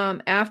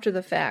 after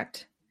the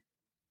fact.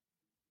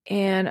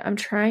 And I'm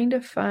trying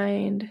to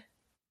find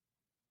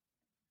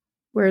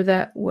where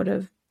that would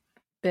have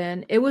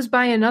been. It was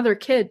by another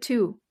kid,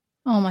 too.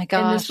 Oh my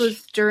gosh. And this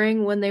was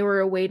during when they were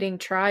awaiting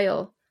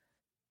trial.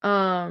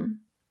 Let's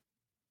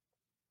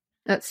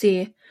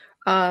see.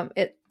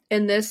 In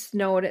this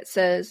note, it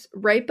says,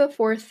 right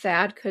before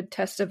Thad could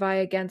testify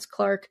against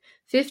Clark,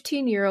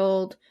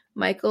 15-year-old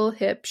Michael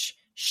Hipsch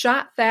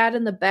shot Thad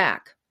in the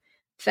back.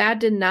 Thad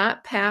did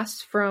not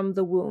pass from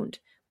the wound,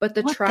 but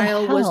the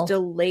trial was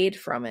delayed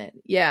from it.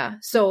 Yeah.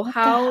 So what the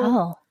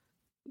hell?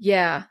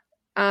 Yeah.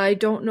 I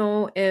don't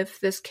know if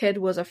this kid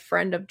was a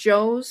friend of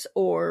Joe's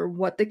or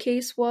what the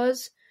case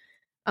was.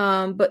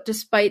 But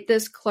despite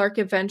this, Clark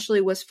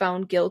eventually was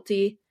found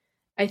guilty.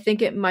 I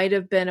think it might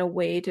have been a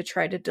way to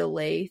try to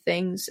delay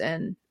things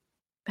and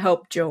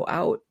help Joe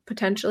out,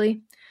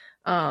 potentially.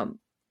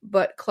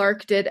 But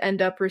Clark did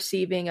end up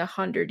receiving a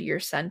 100-year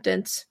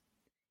sentence,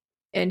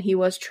 and he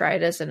was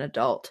tried as an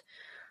adult.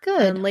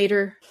 Good. And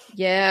later,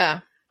 yeah,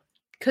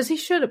 because he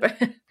should have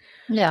been.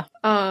 Yeah.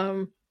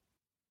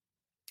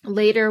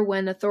 Later,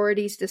 when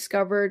authorities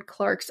discovered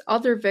Clark's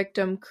other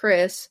victim,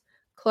 Chris,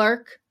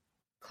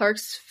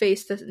 Clark's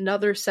faced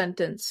another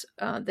sentence.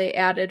 They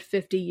added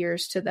 50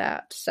 years to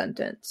that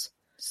sentence.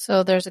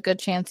 So there's a good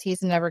chance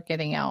he's never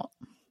getting out.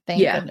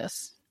 Thank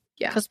goodness.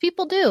 Yeah. Because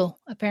people do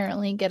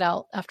apparently get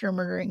out after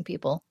murdering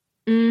people.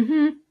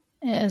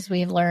 Mm-hmm. As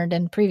we've learned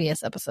in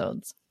previous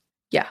episodes.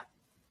 Yeah.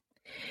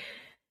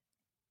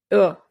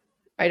 Ugh.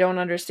 I don't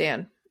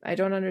understand. I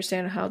don't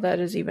understand how that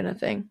is even a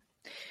thing.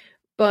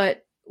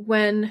 But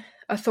when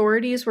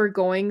authorities were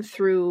going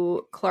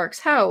through Clark's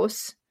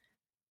house,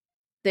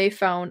 they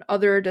found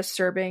other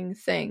disturbing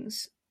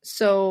things.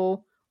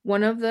 So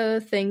one of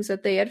the things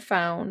that they had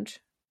found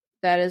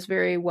that is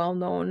very well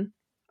known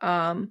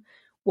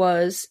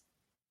was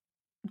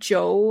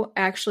Joe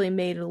actually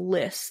made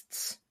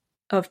lists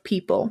of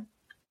people.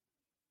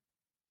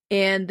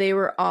 And they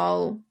were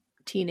all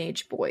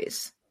teenage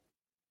boys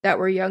that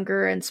were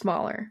younger and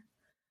smaller.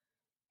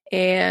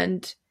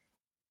 And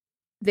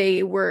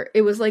it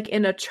was like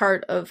in a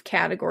chart of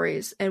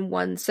categories. And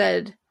one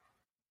said,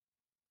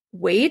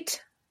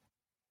 weight,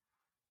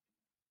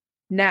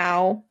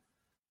 now,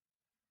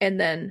 and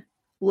then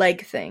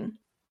leg thing.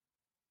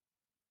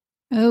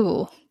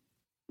 Oh.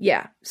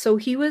 Yeah. So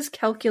he was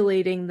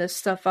calculating this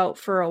stuff out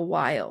for a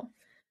while.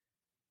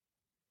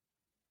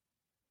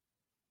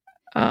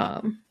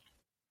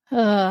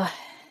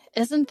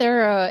 Isn't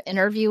there an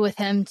interview with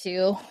him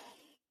too?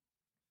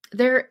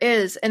 There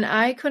is, and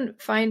I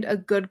couldn't find a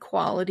good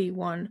quality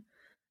one.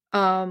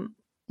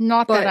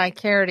 Not that I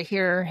care to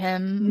hear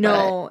him.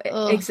 No,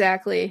 but,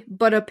 exactly.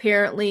 But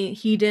apparently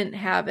he didn't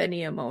have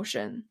any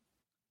emotion.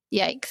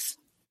 Yikes.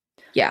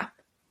 Yeah.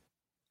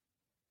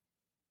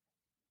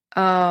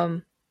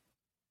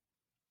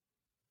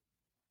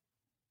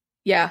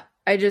 Yeah,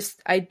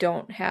 I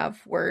don't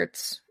have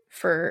words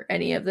for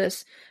any of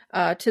this.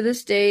 To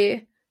this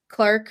day,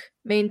 Clark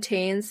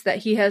maintains that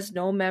he has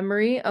no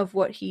memory of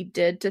what he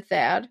did to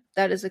Thad.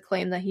 That is a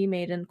claim that he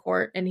made in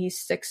court, and he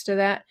sticks to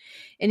that.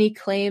 And he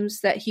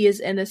claims that he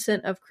is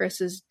innocent of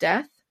Chris's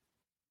death,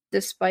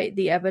 despite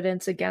the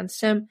evidence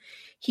against him.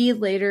 He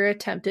later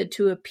attempted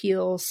to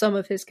appeal some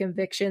of his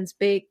convictions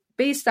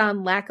based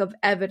on lack of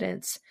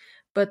evidence,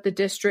 but the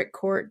district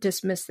court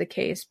dismissed the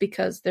case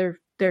because there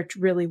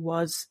really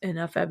was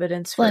enough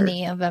evidence.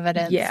 Plenty of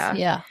evidence.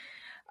 Yeah.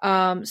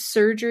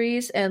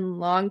 Surgeries and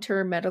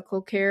long-term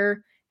medical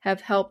care have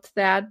helped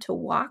Thad to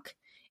walk,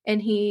 and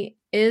he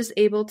is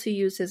able to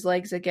use his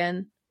legs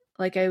again,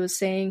 like I was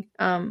saying.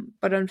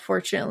 But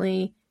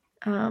unfortunately,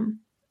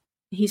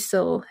 he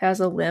still has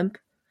a limp.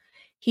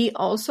 He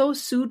also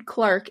sued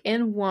Clark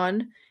and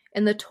won,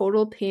 and the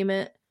total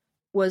payment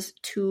was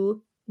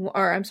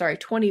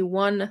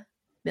 $21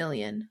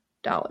 million.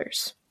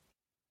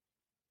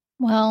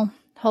 Well,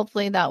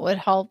 hopefully that would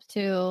help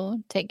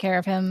to take care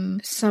of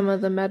him. Some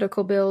of the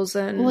medical bills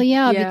and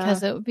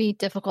because it would be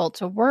difficult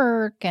to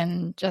work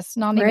and just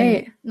not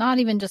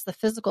even just the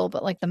physical,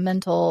 but like the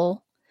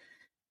mental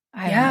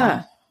I don't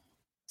know.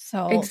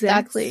 So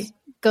exactly. That's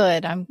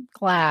good. I'm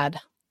glad.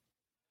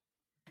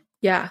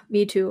 Yeah,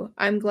 me too.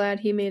 I'm glad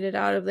he made it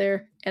out of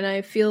there. And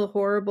I feel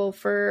horrible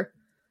for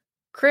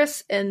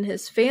Chris and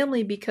his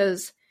family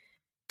because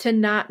to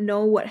not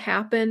know what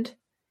happened.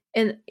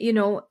 And,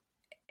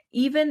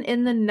 even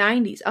in the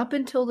 90s, up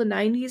until the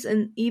 90s,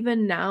 and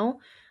even now,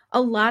 a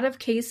lot of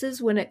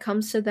cases when it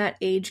comes to that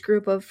age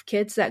group of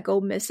kids that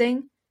go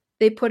missing,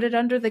 they put it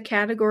under the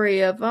category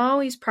of, oh,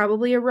 he's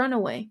probably a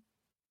runaway.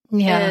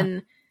 Yeah.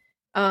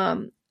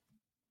 And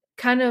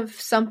kind of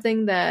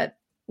something that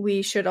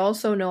we should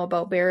also know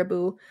about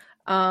Baraboo,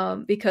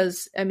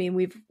 because I mean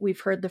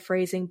we've heard the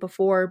phrasing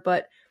before,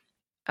 but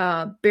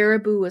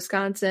Baraboo,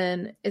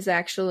 Wisconsin is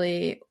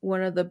actually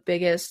one of the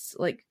biggest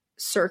like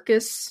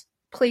circus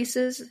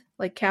places,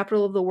 like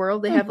capital of the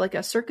world. They have like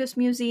a circus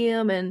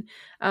museum, and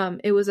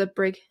it was a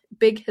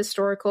big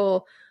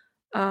historical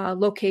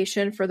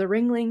location for the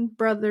Ringling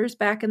Brothers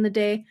back in the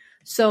day.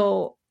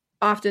 So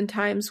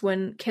oftentimes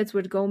when kids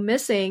would go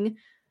missing,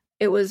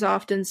 it was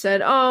often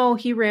said, oh,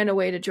 he ran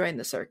away to join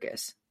the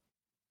circus,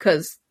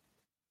 because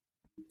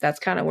that's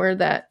kind of where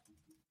that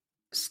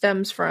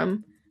stems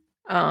from.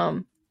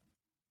 And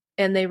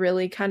they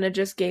really kind of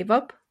just gave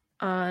up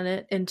on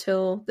it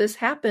until this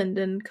happened,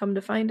 and come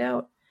to find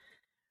out.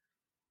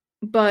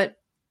 But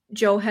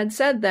Joe had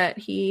said that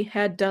he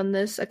had done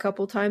this a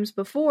couple times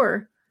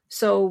before.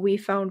 So we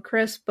found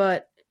Chris,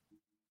 but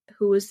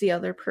who was the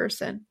other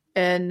person?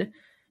 And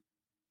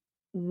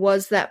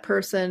was that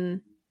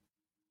person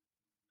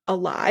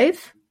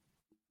alive?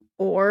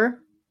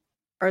 Or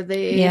are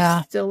they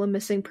still a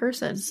missing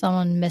person?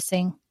 Someone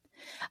missing.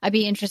 I'd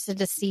be interested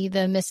to see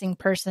the missing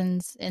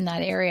persons in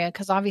that area,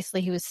 because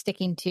obviously he was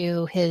sticking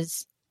to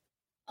his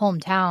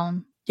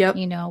hometown. Yep.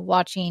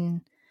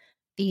 Watching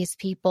these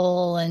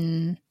people,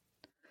 and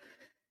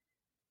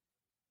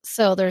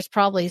so there's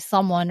probably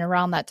someone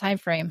around that time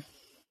frame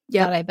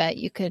that I bet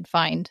you could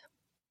find.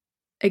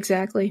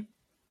 Exactly.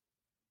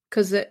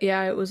 Because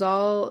it was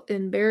all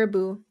in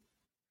Baraboo.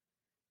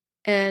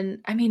 And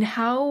I mean,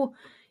 how,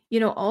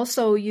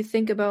 also you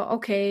think about,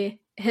 okay,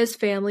 his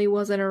family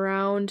wasn't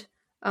around.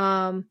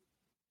 And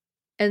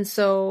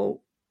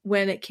so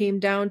when it came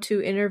down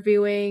to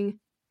interviewing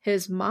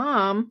his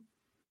mom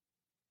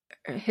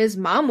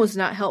was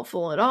not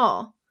helpful at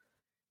all.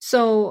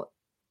 So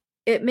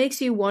it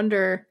makes you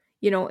wonder,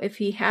 if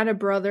he had a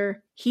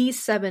brother.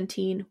 He's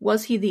 17.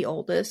 Was he the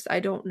oldest?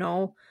 I don't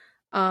know,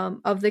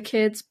 of the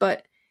kids,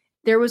 but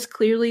there was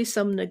clearly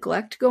some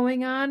neglect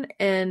going on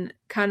and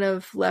kind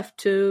of left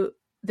to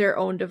their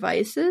own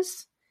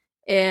devices.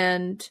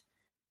 And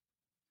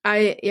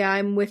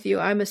I'm with you.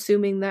 I'm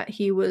assuming that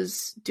he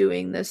was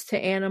doing this to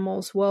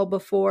animals well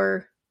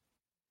before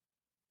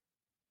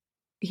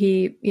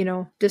he,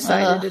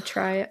 decided to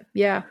try it.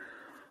 Yeah.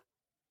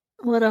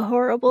 What a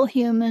horrible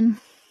human.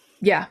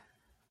 Yeah.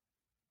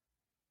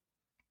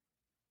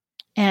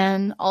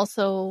 And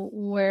also,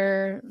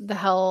 where the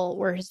hell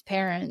were his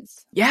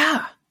parents?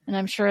 Yeah. And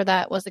I'm sure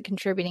that was a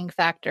contributing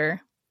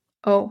factor.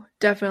 Oh,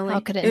 definitely. How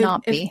could it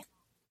not be?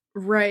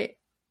 Right.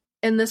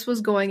 And this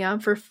was going on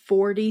for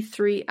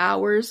 43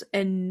 hours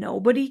and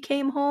nobody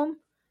came home.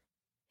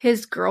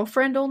 His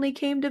girlfriend only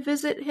came to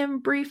visit him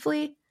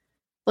briefly.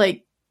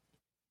 Like,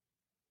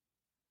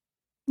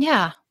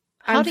 yeah.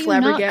 How I'm do you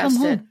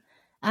flabbergasted. Not come home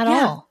at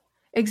all?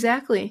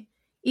 Exactly.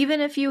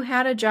 Even if you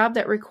had a job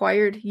that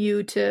required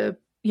you to,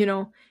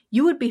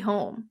 you would be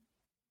home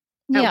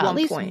at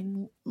one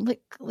point. At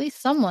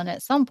least someone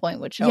at some point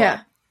would show up.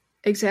 Yeah,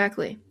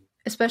 exactly.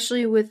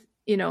 Especially with,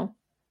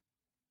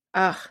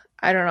 I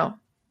don't know.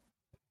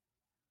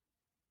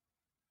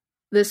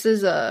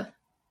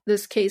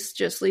 This case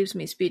just leaves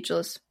me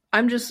speechless.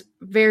 I'm just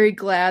very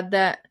glad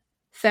that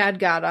Thad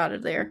got out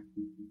of there.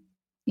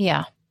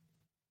 Yeah.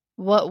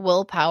 What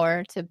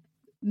willpower to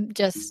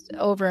just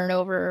over and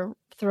over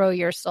throw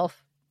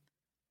yourself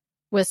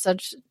with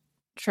such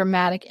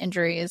traumatic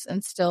injuries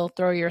and still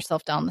throw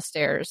yourself down the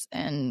stairs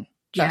and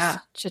just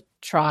to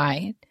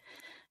try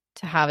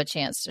to have a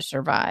chance to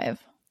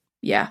survive.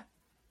 Yeah.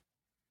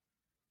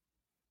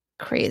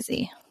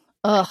 Crazy.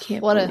 Ugh,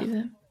 what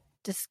a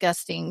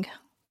disgusting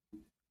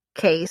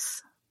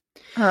case.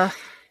 Ugh.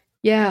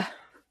 Yeah.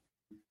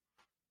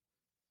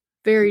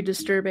 Very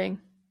disturbing.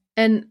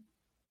 And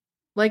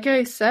like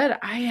I said,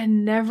 I had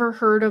never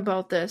heard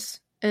about this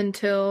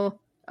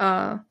until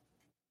our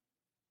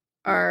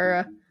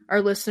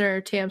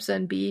listener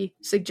Tamsin B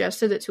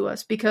suggested it to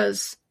us,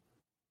 because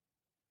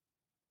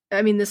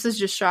I mean, this is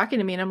just shocking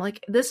to me, and I'm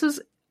like, this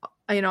was,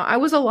 I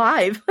was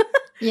alive.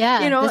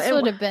 Yeah, this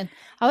would have been,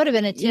 I would have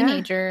been a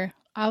teenager.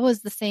 Yeah. I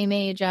was the same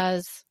age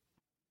as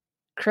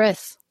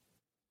Chris.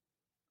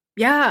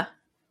 Yeah.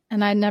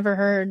 And I'd never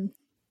heard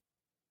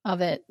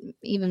of it,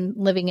 even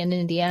living in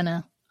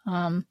Indiana.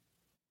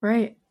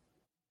 Right.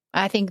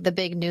 I think the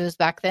big news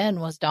back then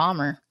was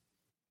Dahmer.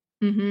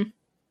 Mm-hmm.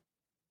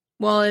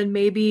 Well, and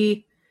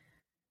maybe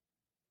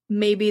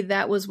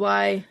that was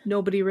why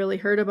nobody really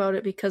heard about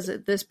it, because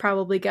this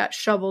probably got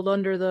shoveled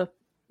under the,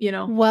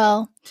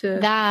 Well,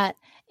 that,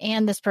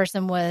 and this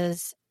person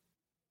was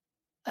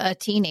a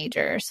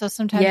teenager. So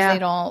sometimes they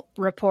don't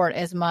report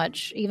as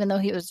much, even though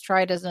he was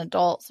tried as an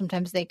adult.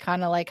 Sometimes they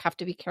kind of like have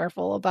to be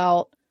careful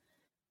about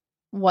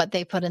what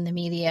they put in the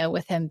media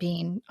with him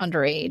being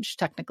underage.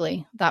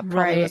 Technically, that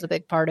probably was a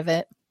big part of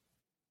it.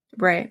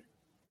 Right.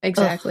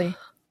 Exactly. Ugh.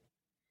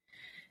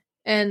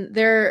 And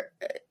they're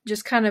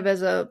just kind of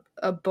as a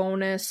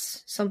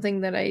bonus,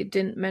 something that I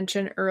didn't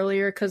mention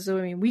earlier, because I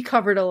mean, we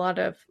covered a lot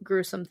of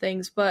gruesome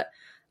things, but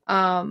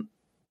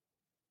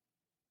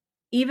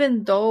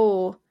even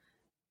though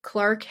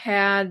Clark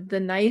had the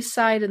nice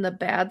side and the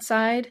bad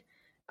side,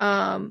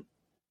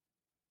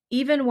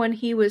 even when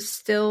he was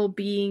still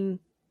being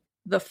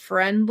the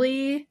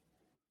friendly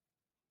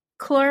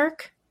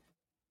Clark,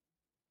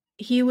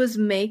 he was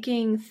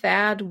making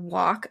Thad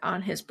walk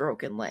on his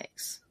broken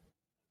legs.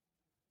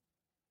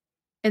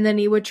 And then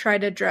he would try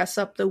to dress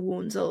up the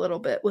wounds a little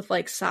bit with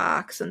like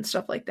socks and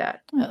stuff like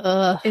that.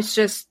 It's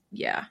just,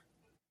 yeah.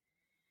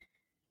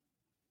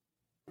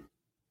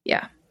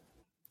 Yeah.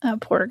 Oh,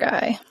 poor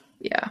guy.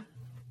 Yeah.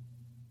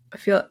 I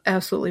feel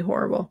absolutely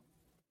horrible.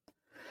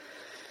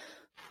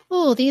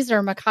 Oh, these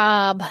are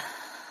macabre.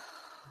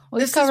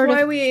 This is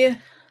why we...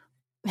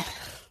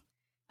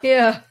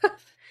 Yeah.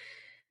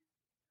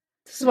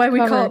 This is why we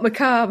call it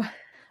macabre.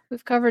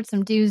 We've covered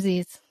some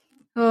doozies.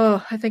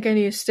 Oh, I think I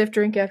need a stiff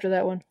drink after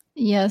that one.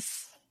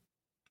 Yes.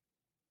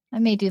 I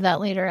may do that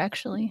later,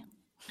 actually.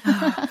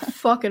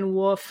 Fucking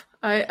woof.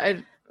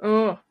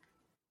 Oh.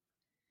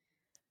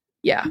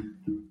 Yeah.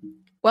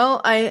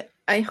 Well,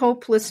 I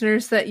hope,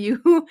 listeners, that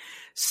you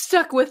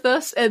stuck with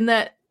us and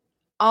that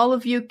all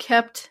of you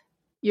kept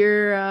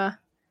your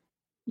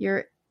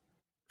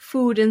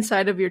food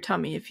inside of your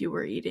tummy if you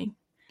were eating.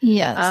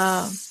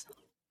 Yes.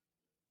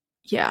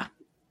 Yeah.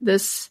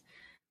 This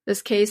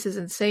case is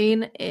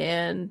insane,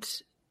 and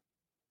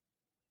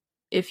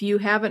if you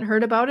haven't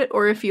heard about it,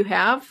 or if you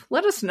have,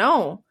 let us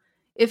know.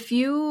 If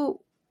you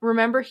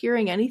remember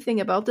hearing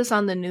anything about this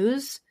on the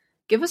news,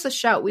 give us a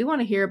shout. We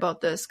want to hear about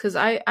this, because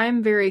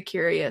I'm very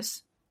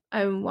curious.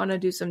 I want to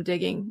do some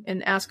digging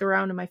and ask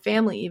around to my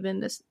family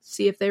even to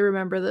see if they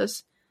remember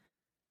this.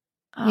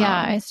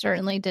 Yeah, I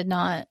certainly did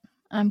not.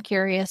 I'm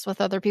curious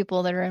with other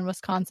people that are in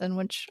Wisconsin,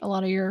 which a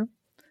lot of your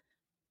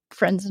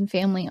friends and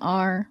family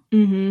are.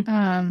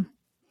 Mm-hmm.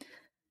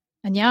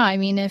 And yeah, I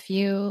mean, if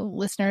you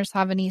listeners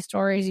have any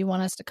stories you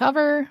want us to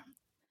cover,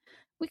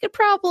 we could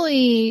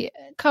probably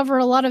cover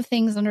a lot of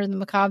things under the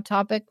macabre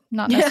topic.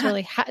 Not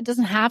necessarily, it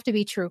doesn't have to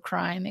be true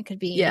crime. It could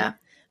be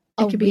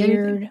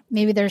weird,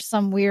 maybe there's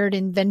some weird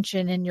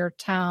invention in your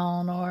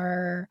town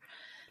or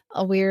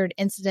a weird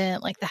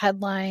incident like the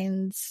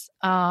headlines.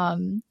 Yeah,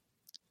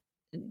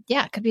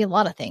 it could be a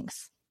lot of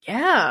things.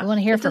 Yeah. We want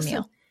to hear from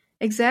you.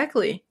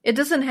 Exactly. It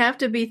doesn't have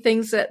to be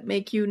things that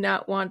make you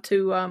not want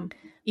to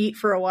eat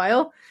for a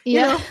while.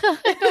 Yeah.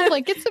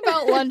 Like, it's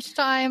about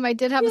lunchtime. I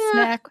did have a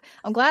snack.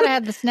 I'm glad I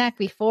had the snack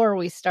before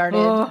we started.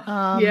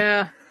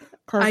 Yeah.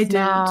 I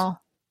didn't.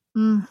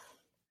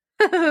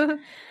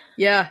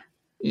 Yeah.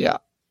 Yeah.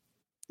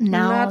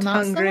 Now not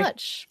hungry. So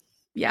much.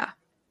 Yeah.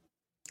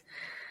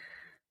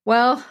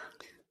 Well,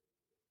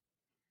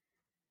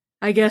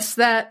 I guess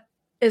that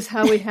is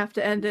how we have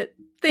to end it.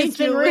 Thank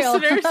you,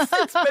 listeners.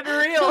 It's been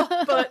real,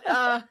 but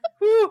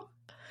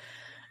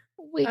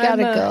we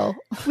gotta go.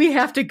 We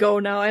have to go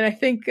now, and I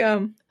think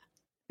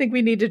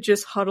we need to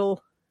just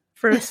huddle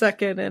for a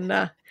second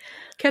and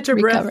catch our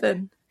breath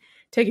and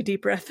take a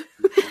deep breath.